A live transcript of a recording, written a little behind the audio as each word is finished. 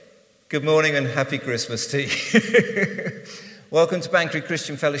Good morning and happy Christmas to you. Welcome to Banbury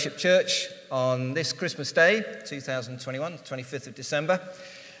Christian Fellowship Church on this Christmas Day, 2021, 25th of December.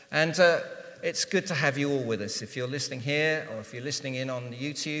 And it's good to have you all with us. If you're listening here or if you're listening in on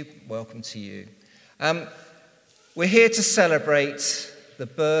YouTube, welcome to you. We're here to celebrate the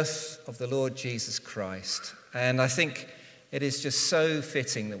birth of the Lord Jesus Christ. And I think it is just so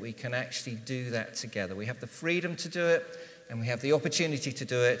fitting that we can actually do that together. We have the freedom to do it and we have the opportunity to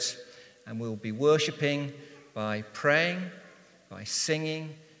do it. And we'll be worshipping by praying, by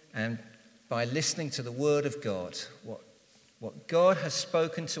singing, and by listening to the Word of God, what God has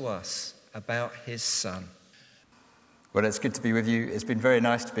spoken to us about His Son. Well, it's good to be with you. It's been very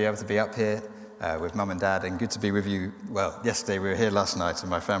nice to be able to be up here with Mum and Dad, and good to be with you. Well, yesterday we were here last night, and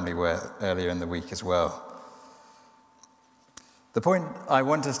my family were earlier in the week as well. The point I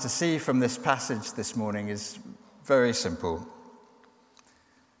want us to see from this passage this morning is very simple.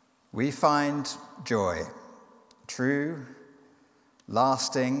 We find joy, true,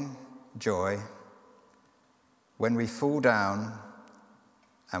 lasting joy, when we fall down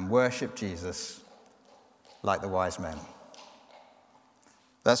and worship Jesus like the wise men.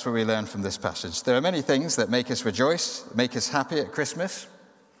 That's what we learn from this passage. There are many things that make us rejoice, make us happy at Christmas.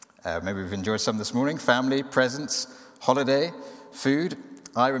 Maybe we've enjoyed some this morning. Family, presents, holiday, food.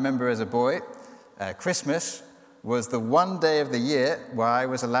 I remember as a boy, Christmas was the one day of the year where I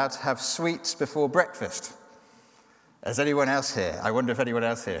was allowed to have sweets before breakfast. Has anyone else here? I wonder if anyone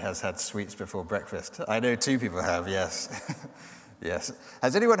else here has had sweets before breakfast. I know two people have, yes. Yes.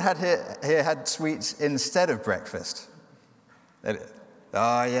 Has anyone here had sweets instead of breakfast?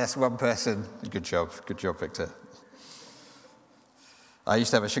 Yes, one person. Good job, Victor. I used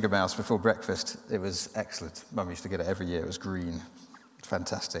to have a sugar mouse before breakfast. It was excellent. Mum used to get it every year. It was green.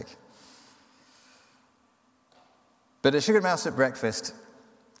 Fantastic. But a sugar mouse at breakfast,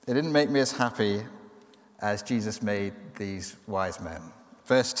 it didn't make me as happy as Jesus made these wise men.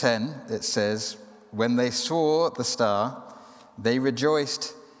 Verse 10, it says, when they saw the star, they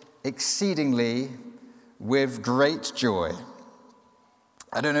rejoiced exceedingly with great joy.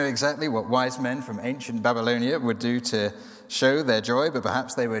 I don't know exactly what wise men from ancient Babylonia would do to show their joy, but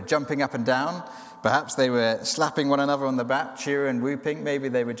perhaps they were jumping up and down. Perhaps they were slapping one another on the back, cheering and whooping. Maybe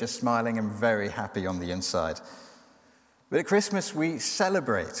they were just smiling and very happy on the inside. But at Christmas, we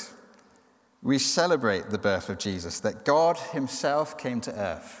celebrate the birth of Jesus, that God himself came to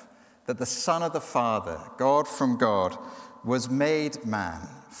earth, that the Son of the Father, God from God, was made man,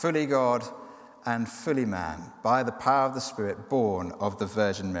 fully God and fully man, by the power of the Spirit, born of the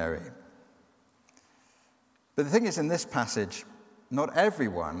Virgin Mary. But the thing is, in this passage, not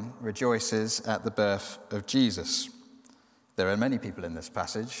everyone rejoices at the birth of Jesus. There are many people in this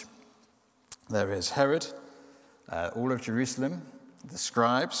passage. There is Herod, all of Jerusalem, the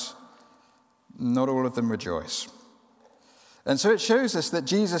scribes. Not all of them rejoice. And so it shows us that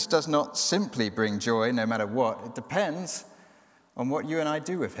Jesus does not simply bring joy no matter what. It depends on what you and I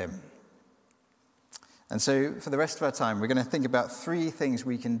do with him. And so for the rest of our time, we're going to think about three things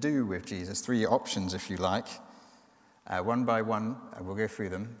we can do with Jesus, three options, if you like. One by one, we'll go through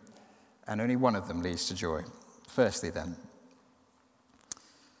them, and only one of them leads to joy. Firstly, then,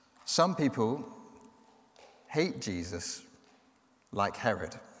 some people hate Jesus like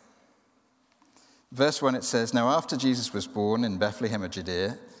Herod. Verse 1, it says, now after Jesus was born in Bethlehem of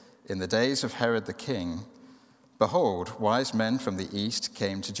Judea, in the days of Herod the king, behold, wise men from the east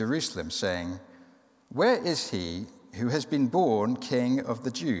came to Jerusalem, saying, where is he who has been born King of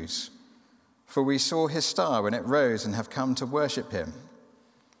the Jews? For we saw his star when it rose and have come to worship him.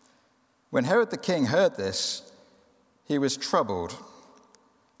 When Herod the king heard this, he was troubled,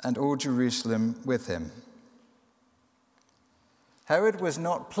 and all Jerusalem with him. Herod was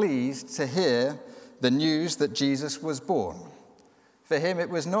not pleased to hear the news that Jesus was born. For him, it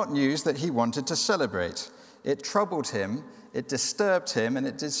was not news that he wanted to celebrate. It troubled him, it disturbed him, and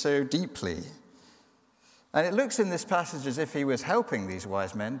it did so deeply. And it looks in this passage as if he was helping these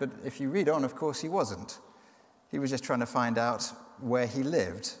wise men, but if you read on, of course, he wasn't. He was just trying to find out where he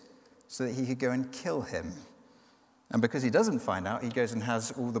lived so that he could go and kill him. And because he doesn't find out, he goes and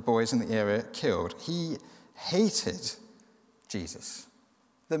has all the boys in the area killed. He hated Jesus.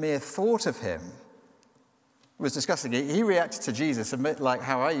 The mere thought of him was disgusting. He reacted to Jesus a bit like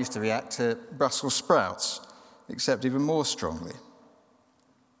how I used to react to Brussels sprouts, except even more strongly.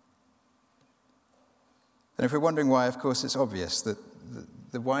 And if we're wondering why, of course, it's obvious that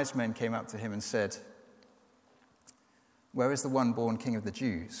the wise men came up to him and said, where is the one born King of the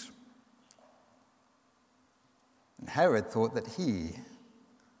Jews? And Herod thought that he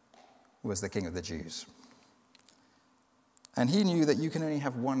was the King of the Jews. And he knew that you can only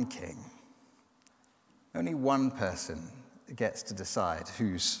have one king. Only one person gets to decide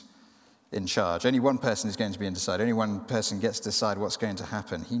who's in charge. Only one person is going to be in decide. Only one person gets to decide what's going to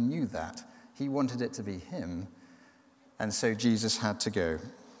happen. He knew that. He wanted it to be him. And so Jesus had to go.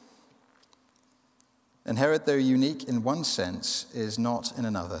 And Herod, though unique in one sense, is not in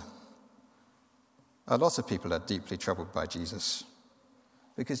another. A lot of people are deeply troubled by Jesus,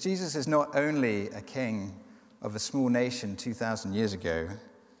 because Jesus is not only a king of a small nation 2,000 years ago.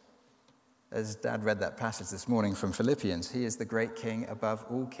 As Dad read that passage this morning from Philippians, he is the great king above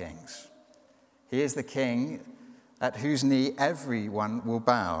all kings. He is the king at whose knee everyone will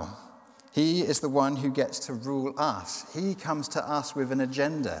bow. He is the one who gets to rule us. He comes to us with an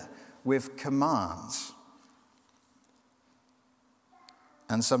agenda, with commands.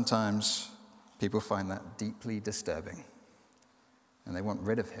 And sometimes people find that deeply disturbing, and they want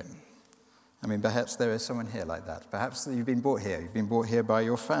rid of him. I mean, perhaps there is someone here like that. Perhaps you've been brought here. You've been brought here by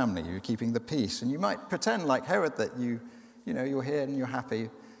your family. You're keeping the peace. And you might pretend like Herod that you're here and you're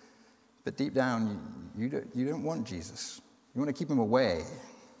happy. But deep down, you don't want Jesus. You want to keep him away.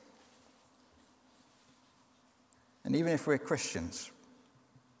 And even if we're Christians,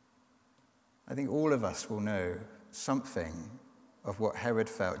 I think all of us will know something of what Herod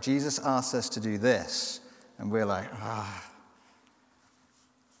felt. Jesus asked us to do this, and we're like,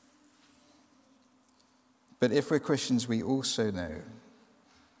 But if we're Christians, we also know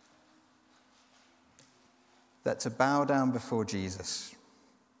that to bow down before Jesus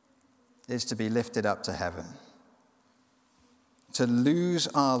is to be lifted up to heaven. To lose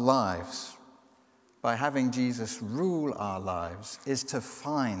our lives by having Jesus rule our lives is to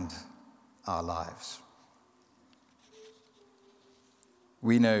find our lives.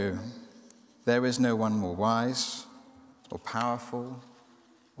 We know there is no one more wise or powerful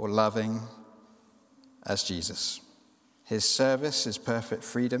or loving as Jesus. His service is perfect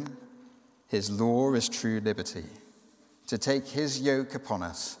freedom. His law is true liberty. To take his yoke upon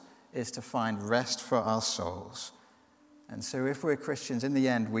us is to find rest for our souls. And so if we're Christians, in the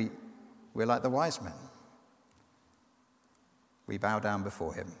end, we're like the wise men. We bow down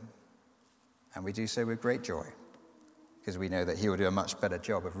before him. And we do so with great joy, because we know that he will do a much better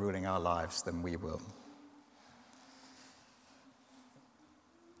job of ruling our lives than we will.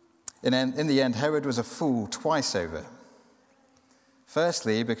 In the end, Herod was a fool twice over.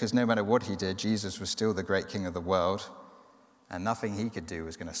 Firstly, because no matter what he did, Jesus was still the great king of the world, and nothing he could do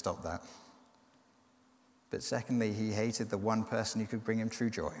was going to stop that. But secondly, he hated the one person who could bring him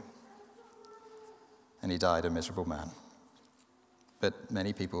true joy, and he died a miserable man. But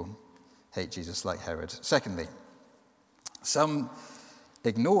many people hate Jesus like Herod. Secondly, some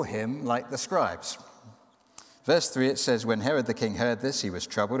ignore him like the scribes. Verse 3, it says, "When Herod the king heard this, he was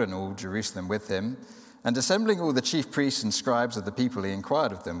troubled, and all Jerusalem with him. And assembling all the chief priests and scribes of the people, he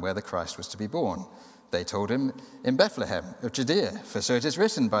inquired of them where the Christ was to be born. They told him, in Bethlehem of Judea, for so it is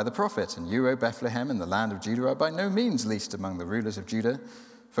written by the prophet, and you, O Bethlehem, in the land of Judah, are by no means least among the rulers of Judah.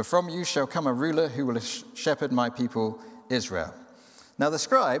 For from you shall come a ruler who will shepherd my people Israel." Now the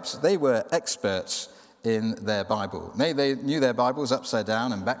scribes, they were experts in their Bible. They knew their Bibles upside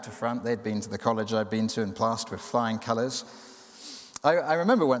down and back to front. They'd been to the college I'd been to and plastered with flying colours. I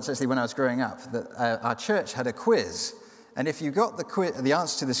remember once, actually, when I was growing up, that our church had a quiz. And if you got the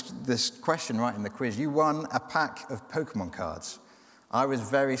answer to this question right in the quiz, you won a pack of Pokemon cards. I was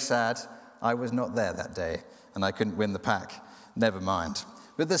very sad. I was not there that day, and I couldn't win the pack. Never mind.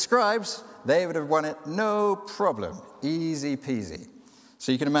 But the scribes, they would have won it no problem. Easy peasy.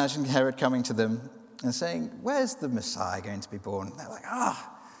 So you can imagine Herod coming to them and saying, "Where's the Messiah going to be born?" And they're like,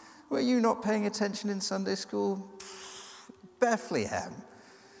 were you not paying attention in Sunday school? Bethlehem.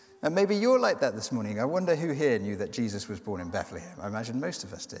 And maybe you're like that this morning. I wonder who here knew that Jesus was born in Bethlehem. I imagine most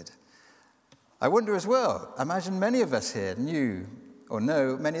of us did. I wonder as well, I imagine many of us here knew or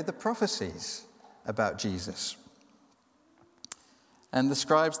know many of the prophecies about Jesus. And the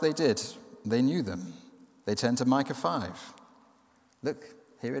scribes, they did. They knew them. They turned to Micah 5. Look,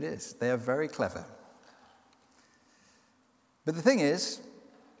 here it is. They are very clever. But the thing is,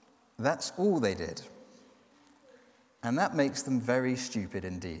 that's all they did. And that makes them very stupid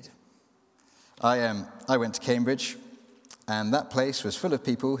indeed. I went to Cambridge, and that place was full of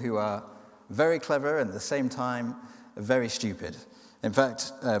people who are very clever and at the same time very stupid. In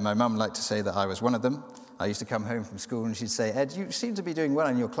fact, my mum liked to say that I was one of them. I used to come home from school and she'd say, "Ed, you seem to be doing well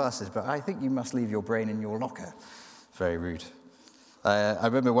in your classes, but I think you must leave your brain in your locker." Very rude. I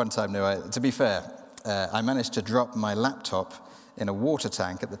remember one time, to be fair, I managed to drop my laptop in a water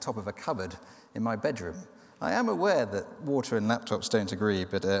tank at the top of a cupboard in my bedroom. I am aware that water and laptops don't agree,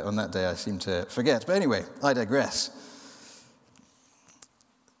 but on that day I seem to forget. But anyway, I digress.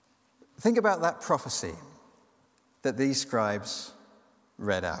 Think about that prophecy that these scribes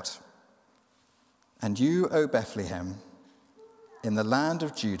read out. And you, O Bethlehem, in the land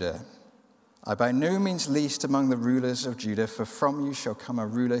of Judah, are by no means least among the rulers of Judah, for from you shall come a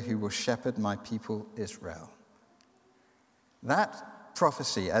ruler who will shepherd my people Israel. That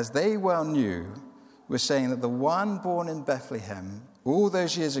prophecy, as they well knew, was saying that the one born in Bethlehem all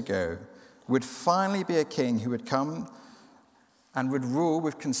those years ago would finally be a king who would come and would rule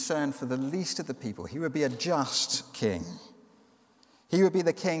with concern for the least of the people. He would be a just king. He would be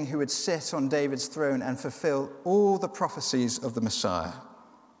the king who would sit on David's throne and fulfill all the prophecies of the Messiah.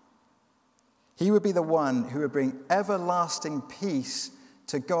 He would be the one who would bring everlasting peace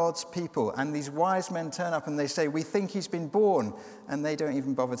to God's people. And these wise men turn up and they say, we think he's been born, and they don't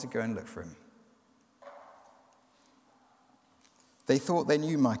even bother to go and look for him. They thought they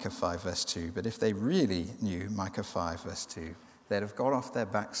knew Micah 5 verse 2, but if they really knew Micah 5 verse 2, they'd have got off their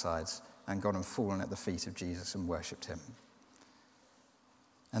backsides and gone and fallen at the feet of Jesus and worshipped him.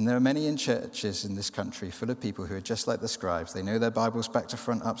 And there are many in churches in this country full of people who are just like the scribes. They know their Bibles back to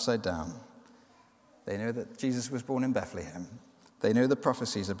front, upside down. They know that Jesus was born in Bethlehem. They know the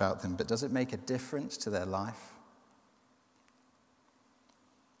prophecies about him, but does it make a difference to their life?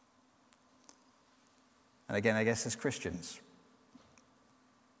 And again, I guess as Christians,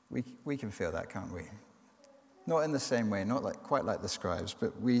 we can feel that, can't we? Not in the same way, not quite like the scribes,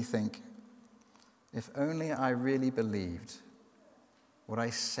 but we think, if only I really believed what I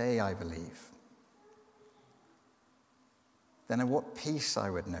say I believe, then of what peace I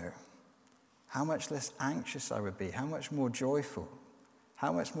would know, how much less anxious I would be, how much more joyful,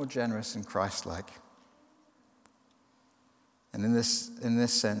 how much more generous and Christ-like. And in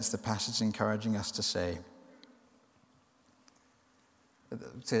this sense, the passage is encouraging us to say,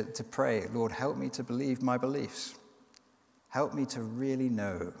 to pray, Lord, help me to believe my beliefs. Help me to really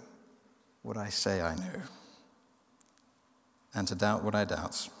know what I say I know, and to doubt what I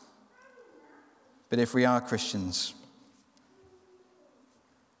doubt. But if we are Christians,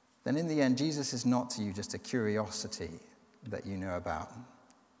 then in the end, Jesus is not to you just a curiosity that you know about.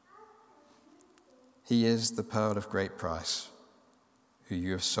 He is the pearl of great price, who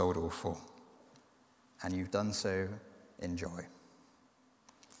you have sold all for, and you've done so in joy.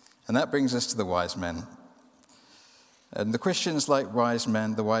 And that brings us to the wise men. And the Christians, like wise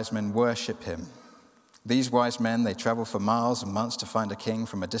men, the wise men worship him. These wise men, they travel for miles and months to find a king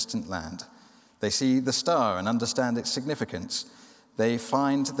from a distant land. They see the star and understand its significance. They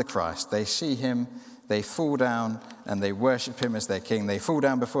find the Christ. They see him. They fall down and they worship him as their king. They fall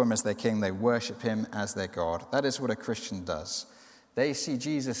down before him as their king. They worship him as their God. That is what a Christian does. They see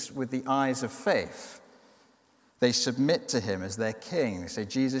Jesus with the eyes of faith. They submit to him as their king. They say,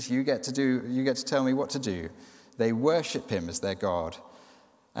 Jesus, you get to tell me what to do. They worship him as their God.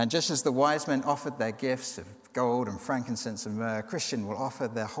 And just as the wise men offered their gifts of gold and frankincense and myrrh, a Christian will offer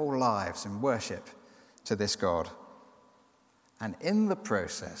their whole lives in worship to this God. And in the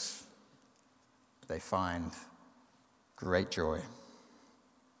process, they find great joy.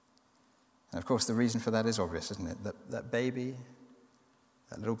 And of course, the reason for that is obvious, isn't it? That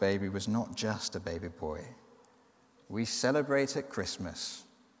little baby was not just a baby boy. We celebrate at Christmas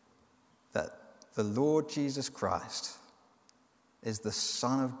that the Lord Jesus Christ is the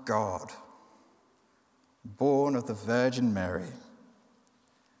Son of God, born of the Virgin Mary,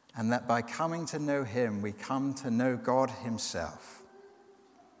 and that by coming to know him, we come to know God himself.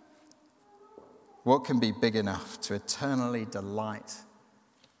 What can be big enough to eternally delight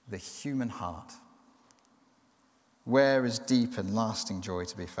the human heart? Where is deep and lasting joy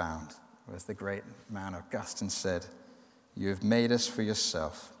to be found? As the great man Augustine said, you have made us for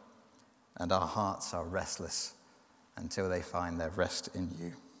yourself, and our hearts are restless until they find their rest in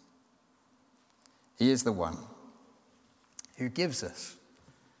you. He is the one who gives us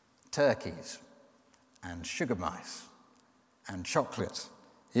turkeys and sugar mice and chocolate.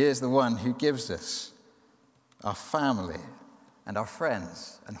 He is the one who gives us our family and our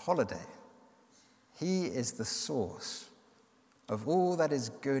friends and holiday. He is the source of all that is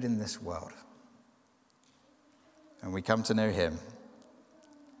good in this world. And we come to know him.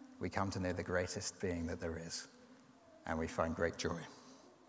 We come to know the greatest being that there is. And we find great joy.